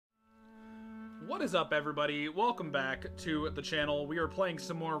What is up, everybody? Welcome back to the channel. We are playing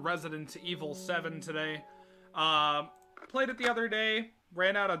some more Resident Evil 7 today. Played it the other day,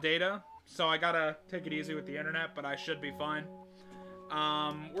 ran out of data, so I gotta take it easy with the internet, but I should be fine.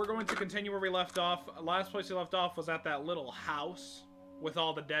 We're going to continue where we left off. Last place we left off was at that little house with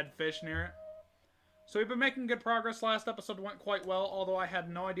all the dead fish near it. So we've been making good progress. Last episode went quite well, although I had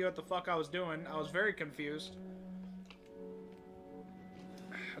no idea what the fuck I was doing. I was very confused.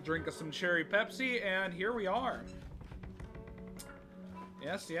 A drink of some cherry Pepsi, and here we are.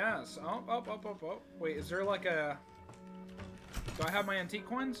 Yes, yes. Oh. Wait, is there like a... Do I have my antique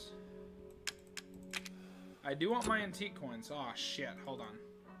coins? I do want my antique coins. Oh, shit. Hold on.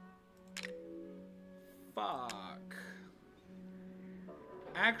 Fuck.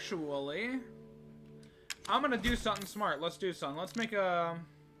 Actually, I'm gonna do something smart. Let's do something. Let's make a...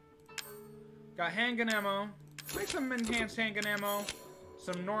 Got handgun ammo. Make some enhanced handgun ammo.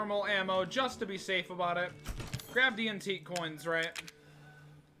 Some normal ammo, just to be safe about it. Grab the antique coins, right?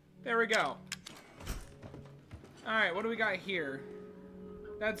 There we go. Alright, what do we got here?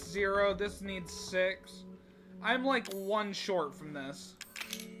 That's 0. This needs 6. I'm like 1 short from this.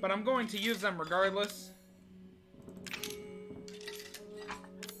 But I'm going to use them regardless.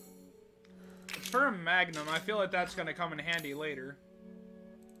 It's for a Magnum. I feel like that's going to come in handy later.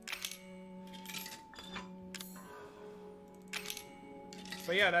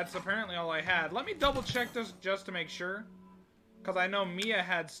 But yeah, that's apparently all I had. Let me double check this just to make sure. Because I know Mia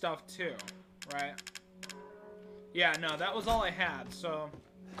had stuff too, right? Yeah, no, that was all I had, so...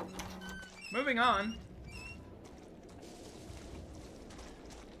 Moving on.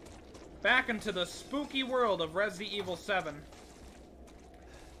 Back into the spooky world of Resident Evil 7.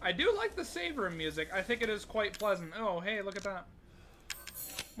 I do like the save room music. I think it is quite pleasant. Oh, hey, look at that.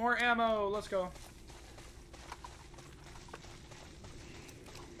 More ammo. Let's go.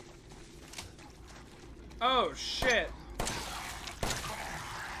 Oh, shit.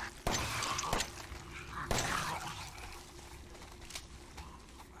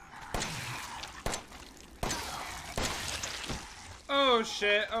 Oh,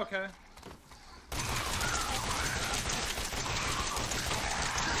 shit. Okay.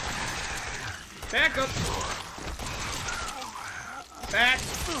 Back up. Back.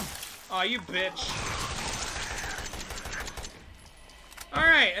 Aw, you bitch.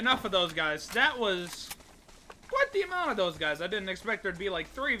 Alright, enough of those guys. That was... What the amount of those guys? I didn't expect there'd be like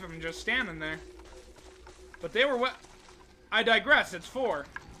 3 of them just standing there. But they were what? I digress, it's 4.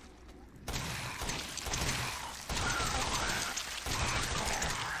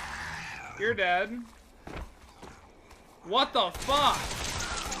 You're dead. What the fuck?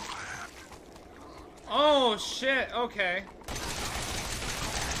 Oh shit, okay.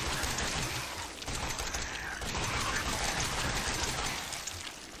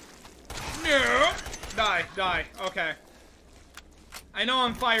 No! Die, okay. I know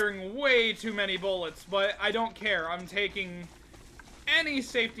I'm firing way too many bullets, but I don't care. I'm taking any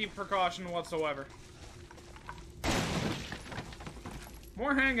safety precaution whatsoever.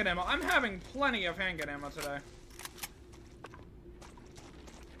 More handgun ammo. I'm having plenty of handgun ammo today.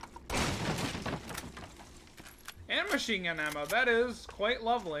 And machine gun ammo. That is quite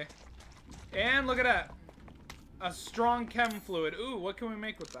lovely. And look at that. A strong chem fluid. Ooh, what can we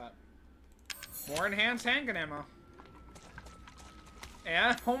make with that? More enhanced handgun ammo.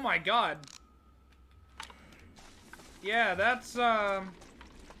 And, oh my god. Yeah, that's, Can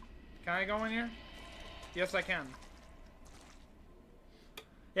I go in here? Yes, I can.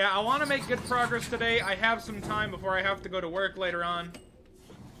 Yeah, I want to make good progress today. I have some time before I have to go to work later on.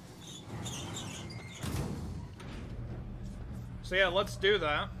 So yeah, let's do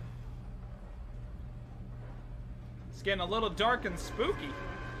that. It's getting a little dark and spooky.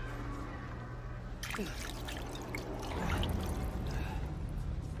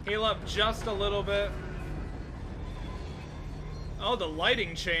 Heal up just a little bit. Oh, the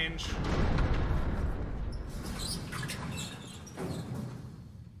lighting changed.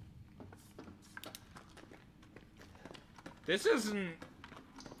 This isn't...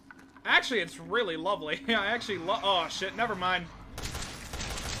 Actually, it's really lovely. I actually love... Oh, shit, never mind.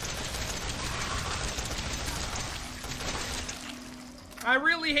 I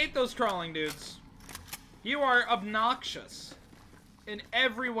really hate those crawling dudes. You are obnoxious. In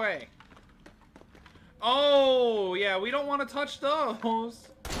every way. Oh, yeah, we don't want to touch those.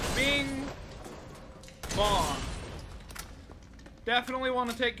 Bing. Bong. Definitely want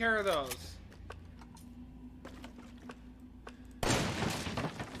to take care of those.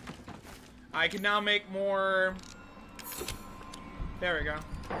 I can now make more... There we go.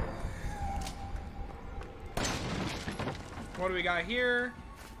 What do we got here?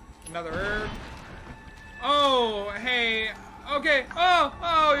 Another herb. Oh, hey. Okay.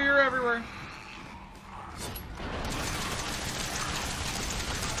 Oh, you're everywhere.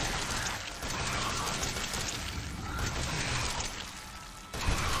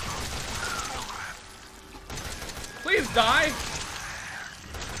 Please die.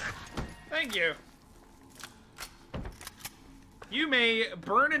 Thank you. You may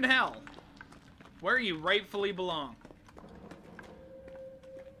burn in hell, where you rightfully belong.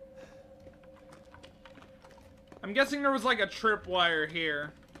 I'm guessing there was like a tripwire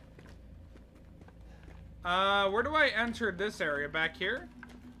here. Where do I enter this area? Back here?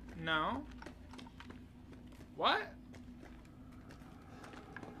 No. What?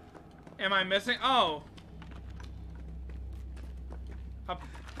 Am I missing? Oh. Up.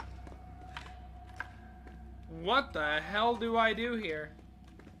 What the hell do I do here?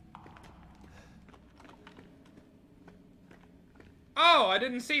 Oh, I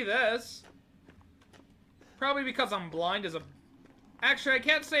didn't see this. Probably because I'm blind as a... Actually, I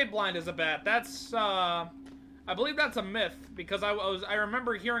can't say blind as a bat. That's, I believe that's a myth. Because I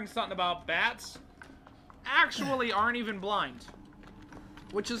remember hearing something about bats actually aren't even blind.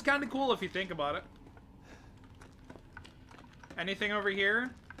 Which is kind of cool if you think about it. Anything over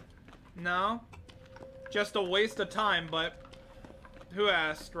here? No? Just a waste of time, but... Who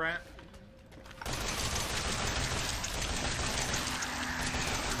asked, right?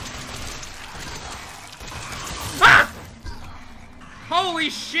 Ah! Holy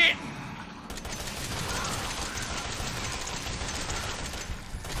shit!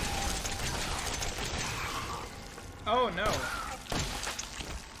 Oh no.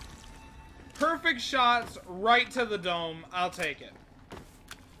 Perfect shots right to the dome. I'll take it.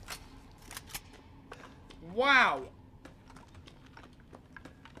 Wow.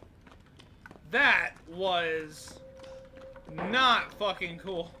 That was not fucking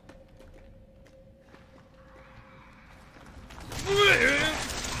cool.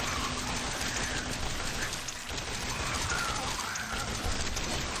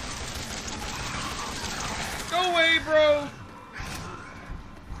 Go away, bro.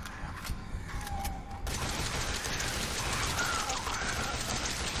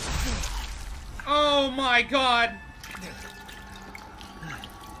 Oh my god.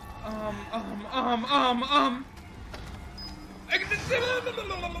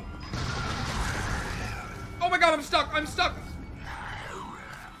 Oh my god, I'm stuck. I'm stuck.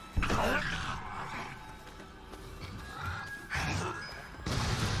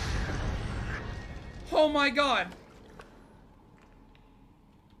 Oh my god.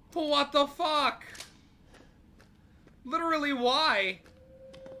 What the fuck? Literally, why?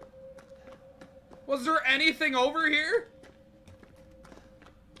 Was there anything over here?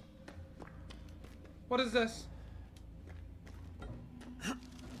 What is this?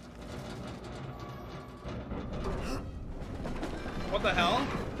 What the hell?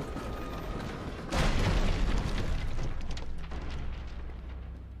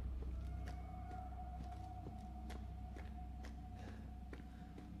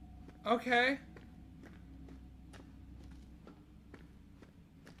 Okay.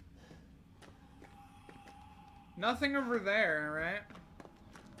 Nothing over there, right?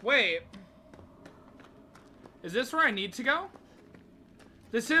 Wait. Is this where I need to go?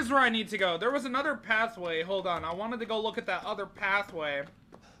 This is where I need to go. There was another pathway. Hold on. I wanted to go look at that other pathway.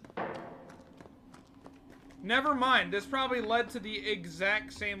 Never mind. This probably led to the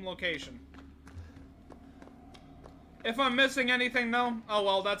exact same location. If I'm missing anything, though, oh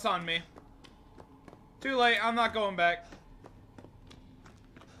well, that's on me. Too late. I'm not going back.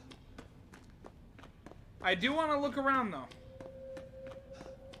 I do want to look around, though.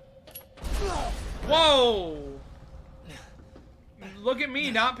 Whoa! Look at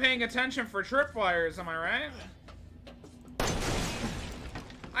me not paying attention for tripwires, am I right?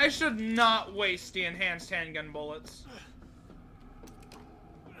 I should not waste the enhanced handgun bullets.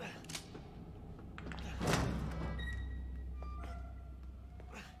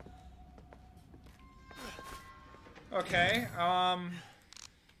 Okay,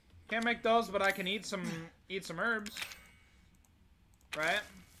 can't make those, but I can eat some herbs. Right?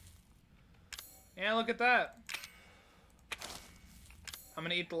 Yeah, look at that. I'm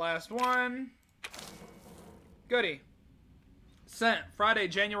gonna eat the last one. Goody. Sent Friday,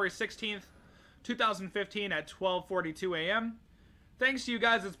 January 16th, 2015 at 12:42 a.m. Thanks to you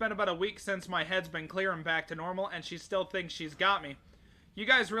guys, it's been about a week since my head's been clear and back to normal, and she still thinks she's got me. You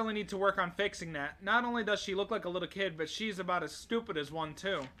guys really need to work on fixing that. Not only does she look like a little kid, but she's about as stupid as one,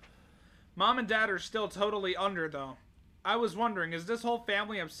 too. Mom and Dad are still totally under, though. I was wondering, is this whole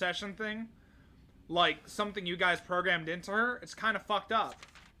family obsession thing, like, something you guys programmed into her? It's kind of fucked up.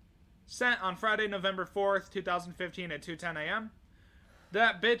 Sent on Friday, November 4th, 2015 at 2:10 a.m.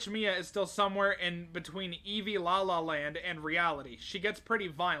 That bitch Mia is still somewhere in between Evie La La Land and reality. She gets pretty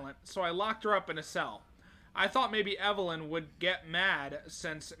violent, so I locked her up in a cell. I thought maybe Evelyn would get mad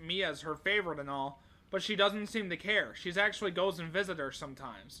since Mia's her favorite and all, but she doesn't seem to care. She actually goes and visits her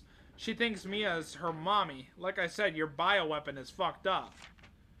sometimes. She thinks Mia's her mommy. Like I said, your bioweapon is fucked up.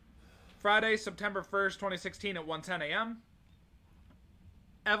 Friday, September 1st, 2016 at 1:10 a.m.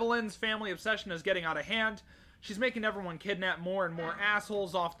 Evelyn's family obsession is getting out of hand. She's making everyone kidnap more and more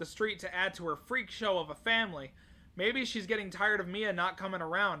assholes off the street to add to her freak show of a family. Maybe she's getting tired of Mia not coming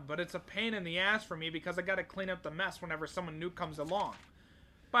around, but it's a pain in the ass for me because I gotta clean up the mess whenever someone new comes along.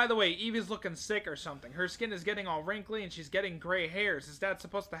 By the way, Evie's looking sick or something. Her skin is getting all wrinkly and she's getting gray hairs. Is that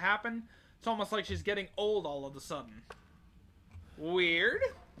supposed to happen? It's almost like she's getting old all of a sudden. Weird.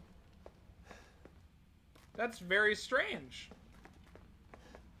 That's very strange.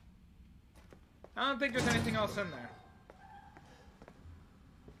 I don't think there's anything else in there.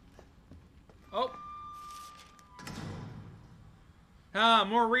 Oh.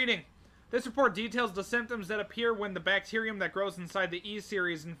 More reading. This report details the symptoms that appear when the bacterium that grows inside the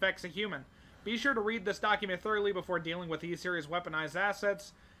E-Series infects a human. Be sure to read this document thoroughly before dealing with E-Series weaponized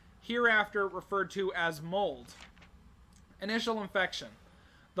assets, hereafter referred to as mold. Initial infection.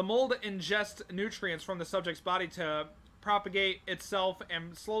 The mold ingests nutrients from the subject's body to propagate itself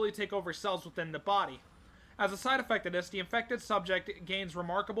and slowly take over cells within the body. As a side effect of this, the infected subject gains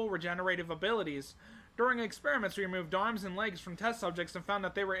remarkable regenerative abilities. During experiments, we removed arms and legs from test subjects and found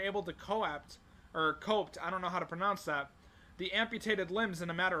that they were able to coped, I don't know how to pronounce that, the amputated limbs in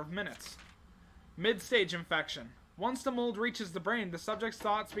a matter of minutes. Mid-stage infection. Once the mold reaches the brain, the subject's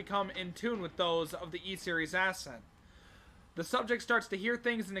thoughts become in tune with those of the E-Series asset. The subject starts to hear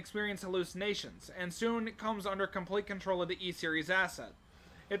things and experience hallucinations, and soon comes under complete control of the E-Series asset.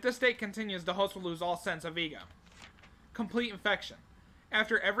 If this state continues, the host will lose all sense of ego. Complete infection.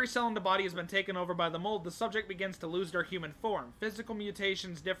 After every cell in the body has been taken over by the mold, the subject begins to lose their human form. Physical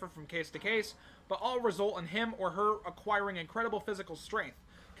mutations differ from case to case, but all result in him or her acquiring incredible physical strength.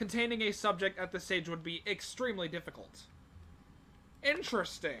 Containing a subject at this stage would be extremely difficult.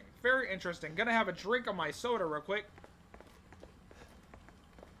 Interesting. Very interesting. Gonna have a drink of my soda real quick.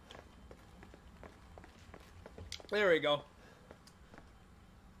 There we go.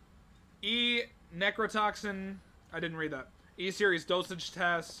 Necrotoxin. I didn't read that. E-Series dosage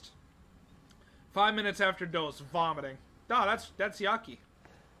test. 5 minutes after dose, vomiting. Oh, that's yucky.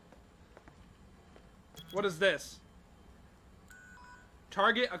 What is this?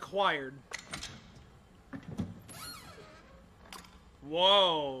 Target acquired.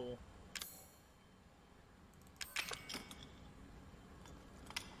 Whoa.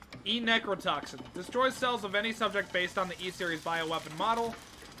 E-Necrotoxin. Destroys cells of any subject based on the E-Series bioweapon model.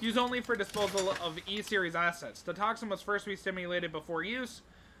 Used only for disposal of E-Series assets. The toxin must first be stimulated before use.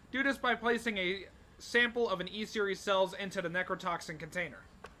 Do this by placing a sample of an E-Series cells into the necrotoxin container.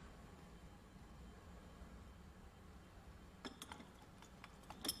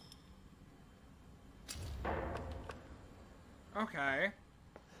 Okay.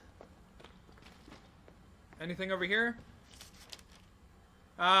 Anything over here?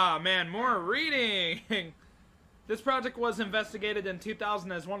 Ah, man, more reading! This project was investigated in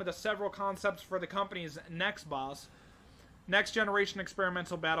 2000 as one of the several concepts for the company's next boss, Next Generation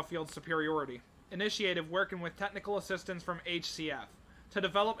Experimental Battlefield Superiority, initiative working with technical assistance from HCF, to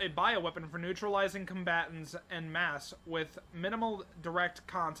develop a bioweapon for neutralizing combatants en masse with minimal direct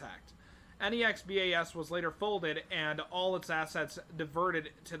contact. NEXBAS was later folded and all its assets diverted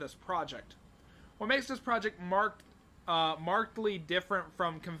to this project. What makes this project markedly different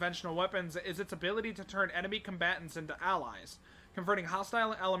from conventional weapons is its ability to turn enemy combatants into allies, converting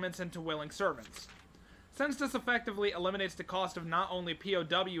hostile elements into willing servants. Since this effectively eliminates the cost of not only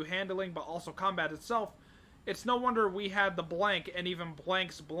POW handling but also combat itself, it's no wonder we had the Blank and even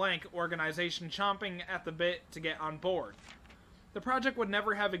Blank's Blank organization chomping at the bit to get on board. The project would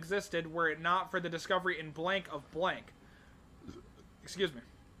never have existed were it not for the discovery in Blank of Blank. Excuse me.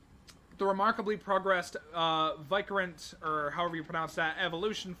 The remarkably progressed Vicurant, or however you pronounce that,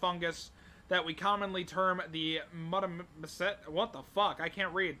 evolution fungus that we commonly term the Mudamicet. What the fuck? I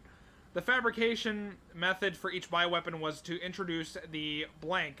can't read. The fabrication method for each bioweapon was to introduce the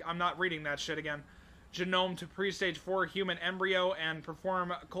Blank, I'm not reading that shit again, genome to pre-stage 4 human embryo and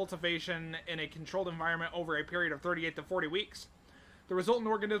perform cultivation in a controlled environment over a period of 38 to 40 weeks. The resultant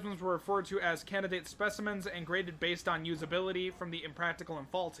organisms were referred to as candidate specimens and graded based on usability from the impractical and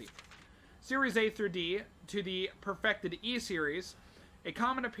faulty. Series A through D, to the perfected E-Series, a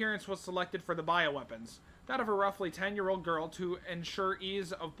common appearance was selected for the bioweapons. that of a roughly 10-year-old girl, to ensure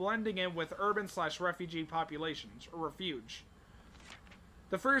ease of blending in with urban/refugee populations, or refuge.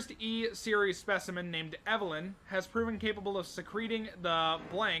 The first E-series specimen, named Evelyn, has proven capable of secreting the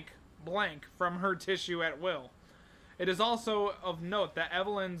blank from her tissue at will. It is also of note that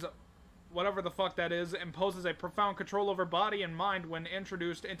Evelyn's, whatever the fuck that is, imposes a profound control over body and mind when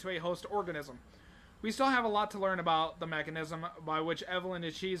introduced into a host organism. We still have a lot to learn about the mechanism by which Evelyn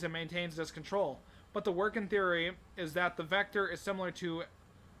achieves and maintains this control, but the working theory is that the vector is similar to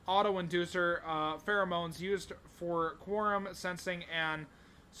auto-inducer pheromones used for quorum sensing and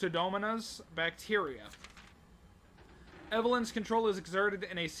Pseudomonas bacteria. Evelyn's control is exerted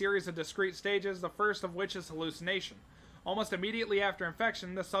in a series of discrete stages, the first of which is hallucination. Almost immediately after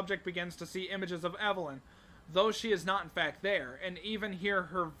infection, the subject begins to see images of Evelyn, though she is not in fact there, and even hear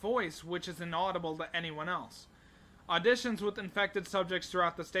her voice, which is inaudible to anyone else. Auditions with infected subjects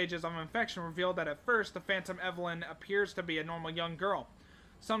throughout the stages of infection reveal that at first the phantom Evelyn appears to be a normal young girl,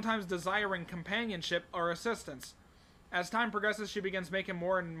 sometimes desiring companionship or assistance. As time progresses, she begins making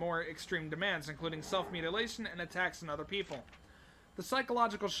more and more extreme demands, including self-mutilation and attacks on other people. The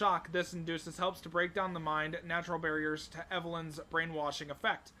psychological shock this induces helps to break down the mind natural barriers to Evelyn's brainwashing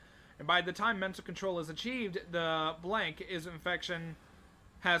effect. And by the time mental control is achieved, the blank is infection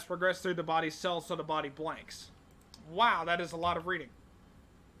has progressed through the body's cells, so the body blanks. Wow, that is a lot of reading.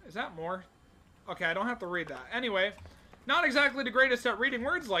 Is that more? Okay, I don't have to read that. Anyway, not exactly the greatest at reading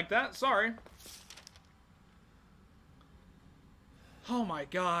words like that. Sorry. Oh my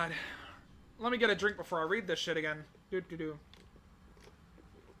god. Let me get a drink before I read this shit again. Doo-doo-doo.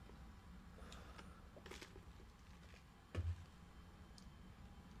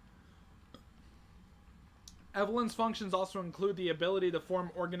 Evelyn's functions also include the ability to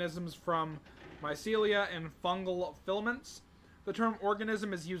form organisms from mycelia and fungal filaments. The term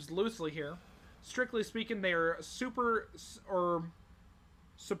organism is used loosely here. Strictly speaking, they are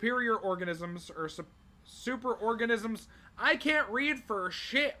superior organisms, or super organisms. I can't read for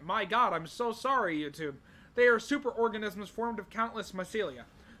shit. My god, I'm so sorry, YouTube. They are super organisms formed of countless mycelia.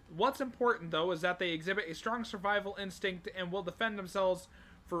 What's important, though, is that they exhibit a strong survival instinct and will defend themselves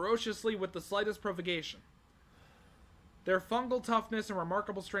ferociously with the slightest provocation. Their fungal toughness and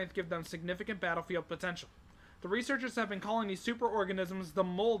remarkable strength give them significant battlefield potential. The researchers have been calling these superorganisms the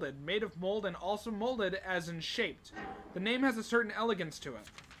MOLDED, made of mold and also molded as in shaped. The name has a certain elegance to it.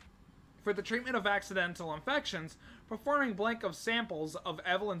 For the treatment of accidental infections, performing blank of samples of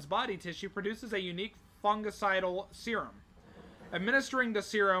Evelyn's body tissue produces a unique fungicidal serum. Administering the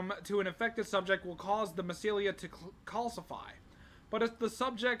serum to an infected subject will cause the mycelia to calcify. But if the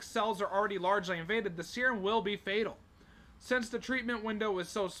subject's cells are already largely invaded, the serum will be fatal. Since the treatment window is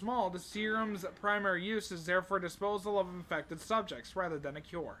so small, the serum's primary use is therefore disposal of infected subjects, rather than a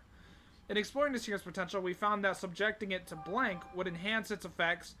cure. In exploring the serum's potential, we found that subjecting it to blank would enhance its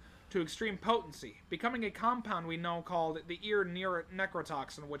effects to extreme potency, becoming a compound we know called the ear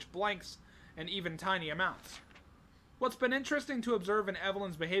necrotoxin, which blanks in even tiny amounts. What's been interesting to observe in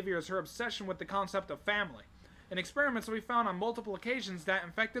Evelyn's behavior is her obsession with the concept of family. In experiments, we found on multiple occasions that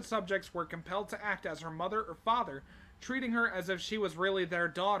infected subjects were compelled to act as her mother or father, treating her as if she was really their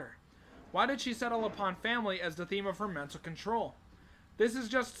daughter. Why did she settle upon family as the theme of her mental control? This is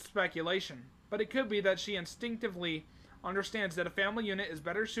just speculation, but it could be that she instinctively understands that a family unit is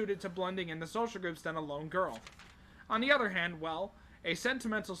better suited to blending into social groups than a lone girl. On the other hand, well, a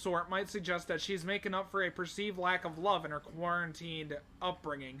sentimental sort might suggest that she's making up for a perceived lack of love in her quarantined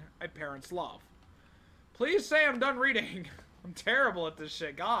upbringing, a parent's love. Please say I'm done reading. I'm terrible at this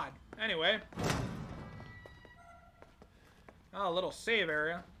shit, God. Anyway. Oh, a little save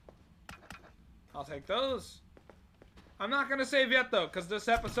area. I'll take those. I'm not gonna save yet, though, because this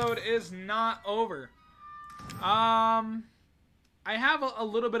episode is not over. I have a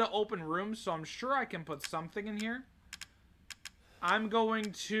little bit of open room, so I'm sure I can put something in here. I'm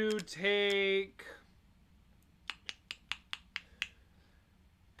going to take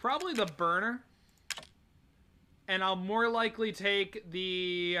probably the burner. And I'll more likely take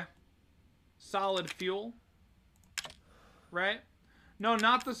the solid fuel. Right? No,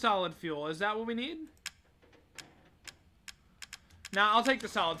 not the solid fuel. Is that what we need? Nah, I'll take the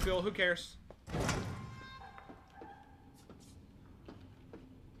solid fuel. Who cares?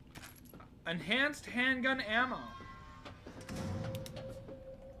 Enhanced handgun ammo.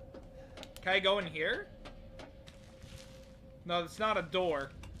 Can I go in here? No, it's not a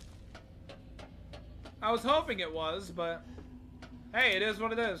door. I was hoping it was, but hey, it is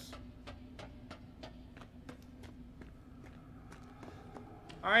what it is.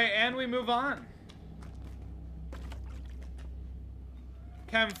 Alright, and we move on.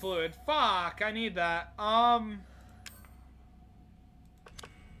 Chem fluid. Fuck, I need that.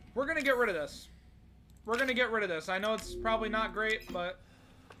 We're gonna get rid of this. We're gonna get rid of this. I know it's probably not great, but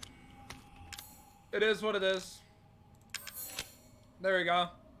it is what it is. There we go.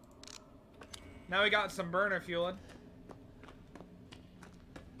 Now we got some burner fueling.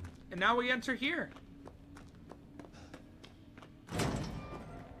 And now we enter here.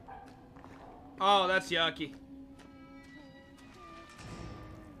 Oh, that's yucky.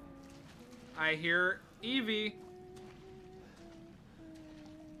 I hear Evie.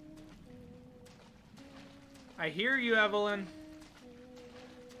 I hear you, Evelyn.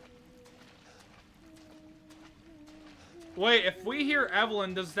 Wait, if we hear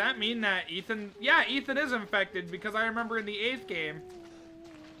Evelyn, does that mean that Ethan... Yeah, Ethan is infected, because I remember in the 8th game.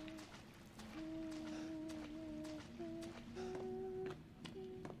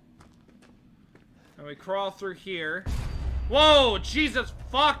 And we crawl through here. Whoa, Jesus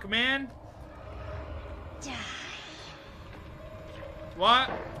fuck, man. Die. What?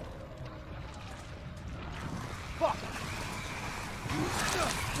 Fuck.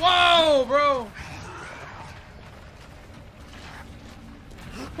 Whoa, bro.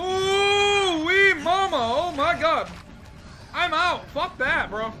 Ooh, wee mama. Oh my god. I'm out. Fuck that,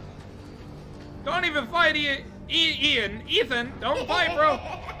 bro. Don't even fight Ethan. Don't fight, bro.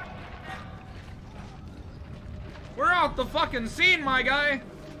 We're out the fucking scene, my guy.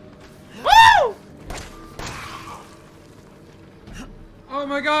 Woo! Oh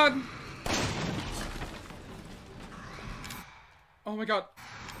my god. Oh my god.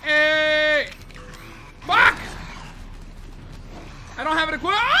 Hey! Fuck! I don't have it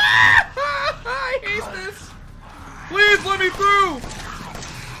equipped. Ah! I hate this. Please let me through.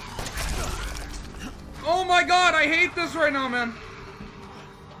 Oh my god, I hate this right now, man.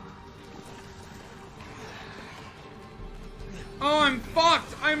 Oh, I'm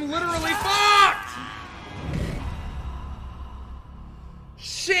fucked. I'm literally fucked.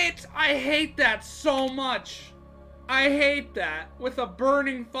 Shit, I hate that so much. I hate that with a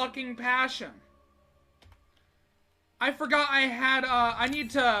burning fucking passion. I forgot I had, I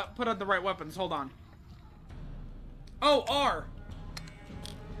need to put on the right weapons. Hold on. Oh, R.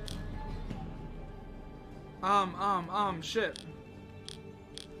 Shit.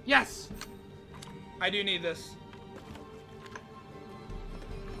 Yes! I do need this.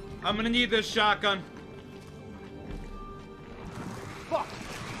 I'm gonna need this shotgun. Fuck.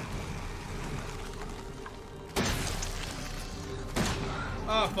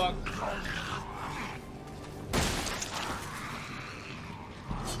 Oh, fuck.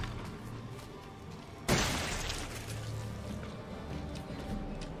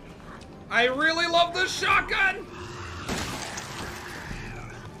 I really love this shotgun!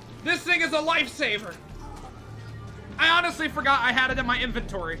 This thing is a lifesaver. I honestly forgot I had it in my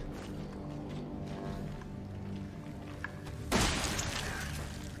inventory.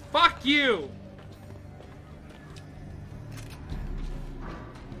 Fuck you!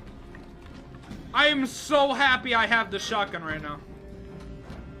 I am so happy I have the shotgun right now.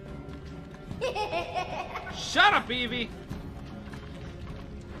 Shut up, Evie!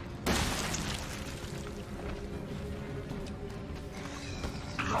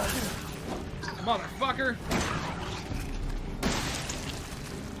 Motherfucker!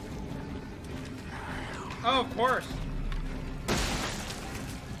 Oh, of course.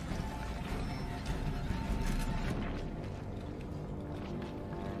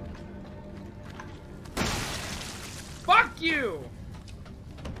 Fuck you!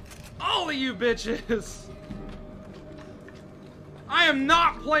 All of you bitches! I am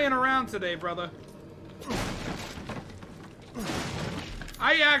not playing around today, brother.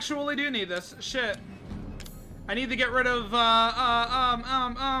 I actually do need this. Shit. I need to get rid of,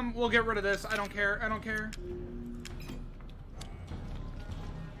 we'll get rid of this. I don't care. I don't care.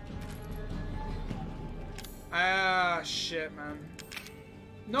 Ah, shit, man.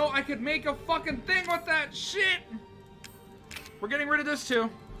 No, I could make a fucking thing with that shit! We're getting rid of this, too.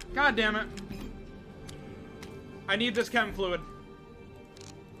 God damn it. I need this chem fluid.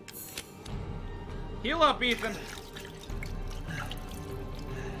 Heal up, Ethan.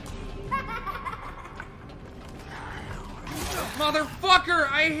 Motherfucker,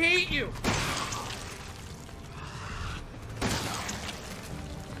 I hate you!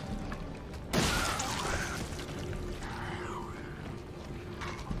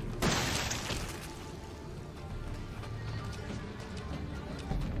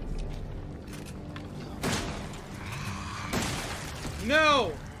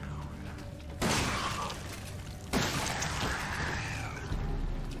 No!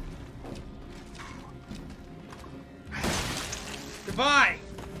 Goodbye!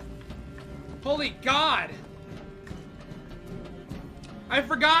 Holy God! I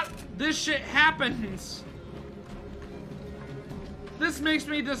forgot this shit happens. This makes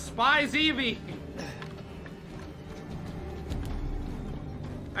me despise Evie.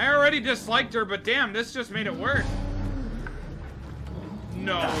 I already disliked her, but damn, this just made it worse.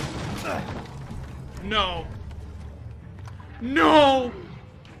 No. No. No!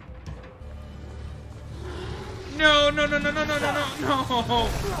 No, no, no, no, no, no, no, no, no!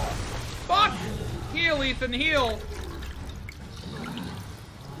 Fuck! Heal, Ethan, heal!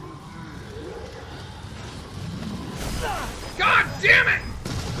 God damn it!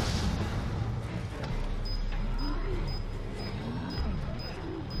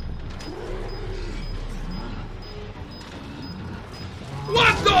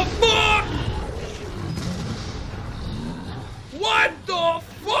 What the fuck? What the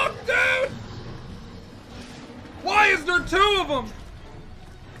fuck, dude? Why is there two of them?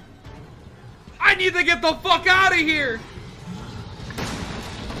 I need to get the fuck out of here.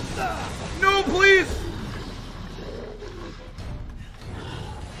 No, please.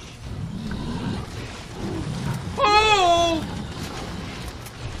 Oh!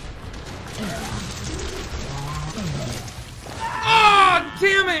 Oh,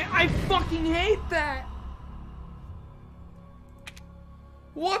 damn it! I fucking hate that!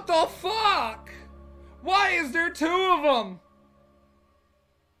 What the fuck? Why is there two of them?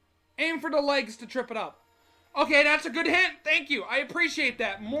 Aim for the legs to trip it up. Okay, that's a good hint. Thank you. I appreciate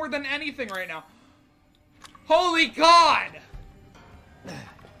that more than anything right now. Holy God!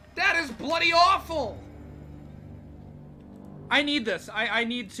 That is bloody awful! I need this. I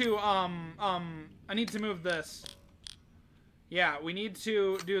need to, I need to move this. Yeah, we need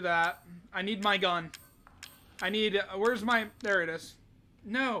to do that. I need my gun. I need, where's my, there it is.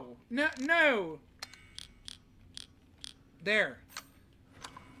 No, no, no. There.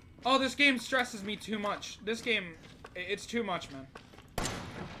 Oh, this game stresses me too much. This game, it's too much, man.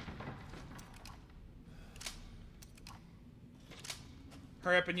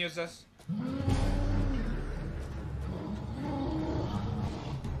 Hurry up and use this.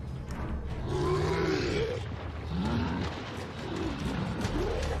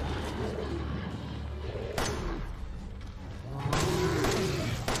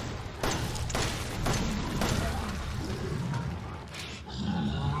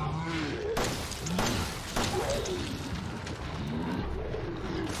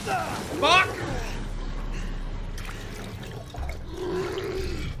 Fuck!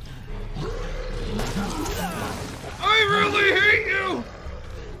 I really hate you!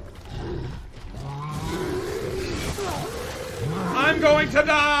 I'm going to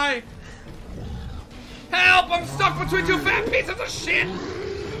die! Help! I'm stuck between two fat pieces of shit!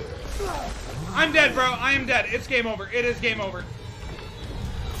 I'm dead, bro. I am dead. It's game over. It is game over.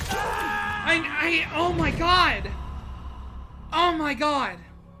 Oh my God! Oh my God!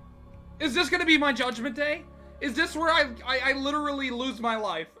 Is this gonna be my judgment day? Is this where I literally lose my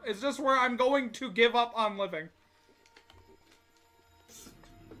life? Is this where I'm going to give up on living?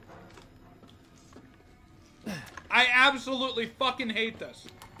 I absolutely fucking hate this.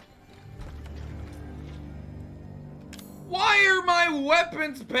 Why are my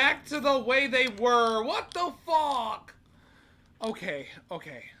weapons back to the way they were? What the fuck? Okay,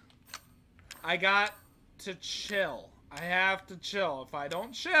 okay. I got to chill. I have to chill. If I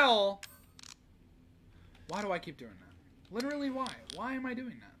don't chill... Why do I keep doing that? Literally, why? Why am I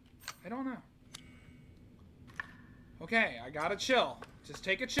doing that? I don't know. Okay, I gotta chill. Just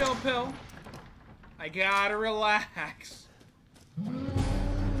take a chill pill. I gotta relax.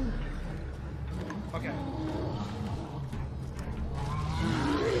 Okay.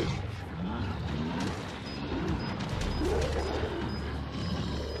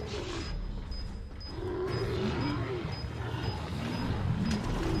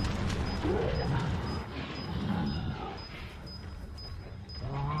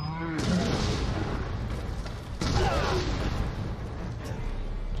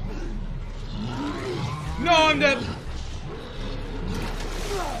 No, I'm dead.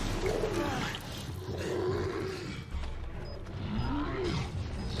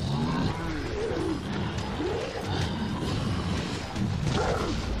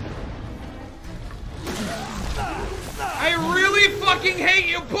 I really fucking hate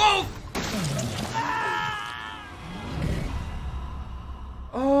you both!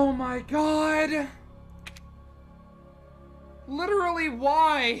 Oh my God. Literally,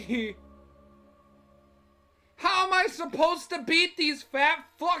 why? How am I supposed to beat these fat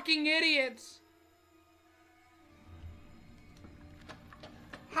fucking idiots?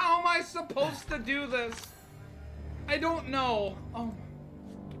 How am I supposed to do this? I don't know. Oh.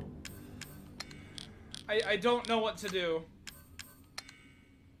 I don't know what to do.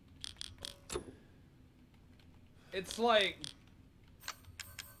 It's like...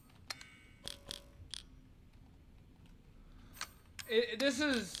 This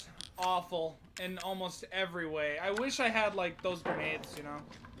is awful in almost every way. I wish I had, like, those grenades, you know?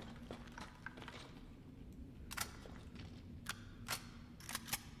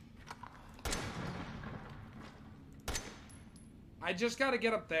 I just gotta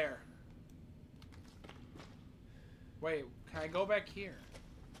get up there. Wait, can I go back here?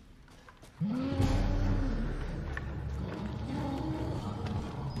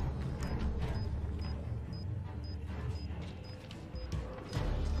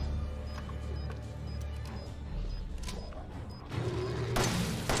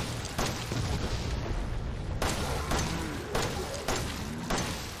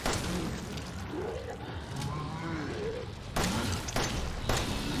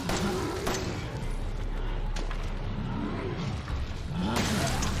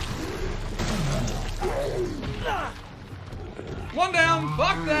 One down.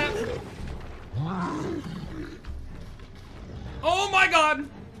 Fuck that. Oh my god.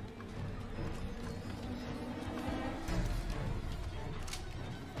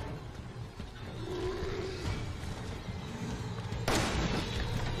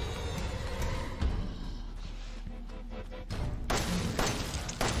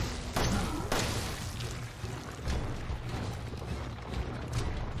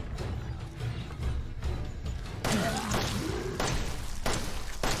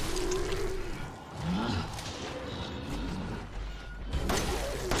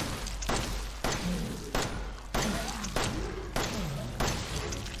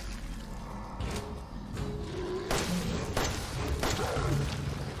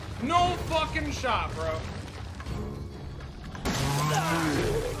 No fucking shot, bro.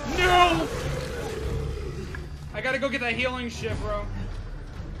 No! I gotta go get that healing shit, bro.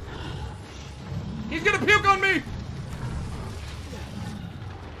 He's gonna puke on me!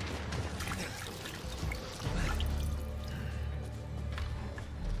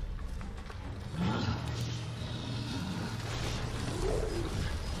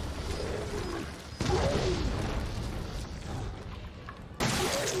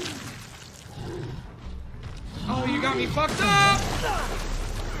 Oh, you got me fucked up!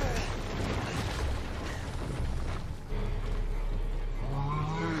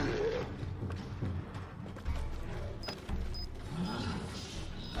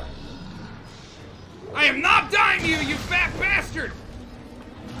 I am not dying to you, you fat bastard!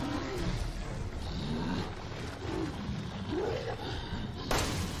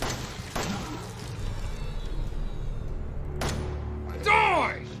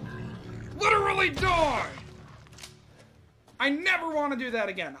 Die! Literally die! I never want to do that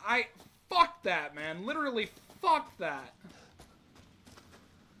again. Fuck that, man. Literally, fuck that.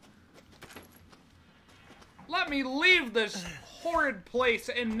 Let me leave this horrid place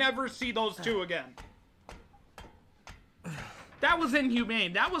and never see those two again. That was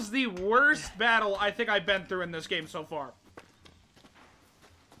inhumane. That was the worst battle I think I've been through in this game so far.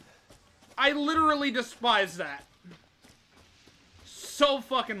 I literally despise that. So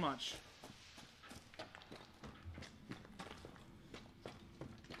fucking much.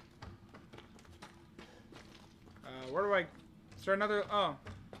 Where do I... Is there another... Oh.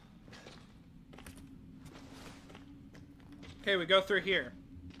 Okay, we go through here.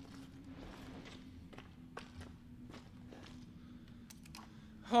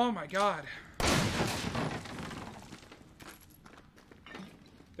 Oh my god.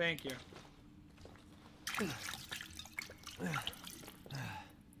 Thank you.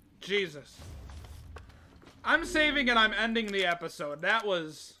 Jesus. I'm saving and I'm ending the episode. That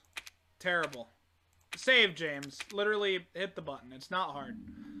was terrible. Save, James. Literally hit the button. It's not hard.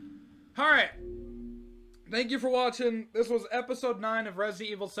 Alright. Thank you for watching. This was episode 9 of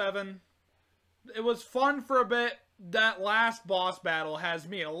Resident Evil 7. It was fun for a bit. That last boss battle has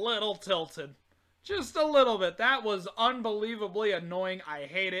me a little tilted. Just a little bit. That was unbelievably annoying. I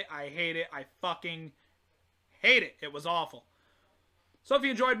hate it. I hate it. I fucking hate it. It was awful. So if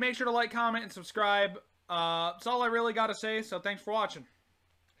you enjoyed, make sure to like, comment, and subscribe. That's all I really got to say. So thanks for watching.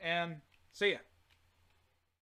 And see ya.